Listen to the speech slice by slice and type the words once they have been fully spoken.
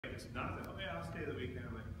it's nothing. Oh yeah, I'll stay the weekend.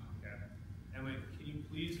 I'm like, okay. And I'm like, can you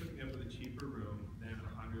please hook me up with a cheaper room than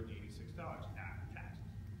 $186 after taxes?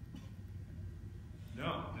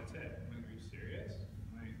 No, that's it. I'm like, are you serious?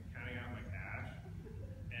 I'm like counting out my cash,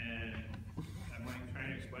 and I'm like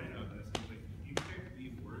trying to explain all this. I was like, you picked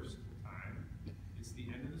the worst time. It's the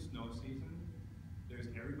end of the snow season. There's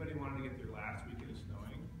everybody wanting to get their last weekend of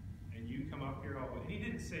snowing, and you come up here all. And he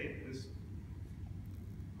didn't say this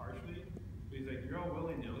harshly, but he's like, you're all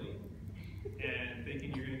willy-nilly and thinking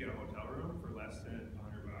you're going to get a hotel room for less than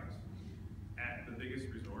 $100 at the biggest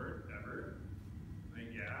resort ever. Like,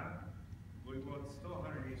 yeah. Well, it's still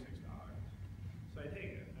 $186. So I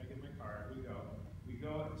take it. I get my card. We go.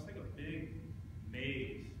 It's like a big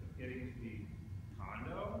maze of getting to the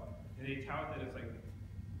condo, and they tout that it's like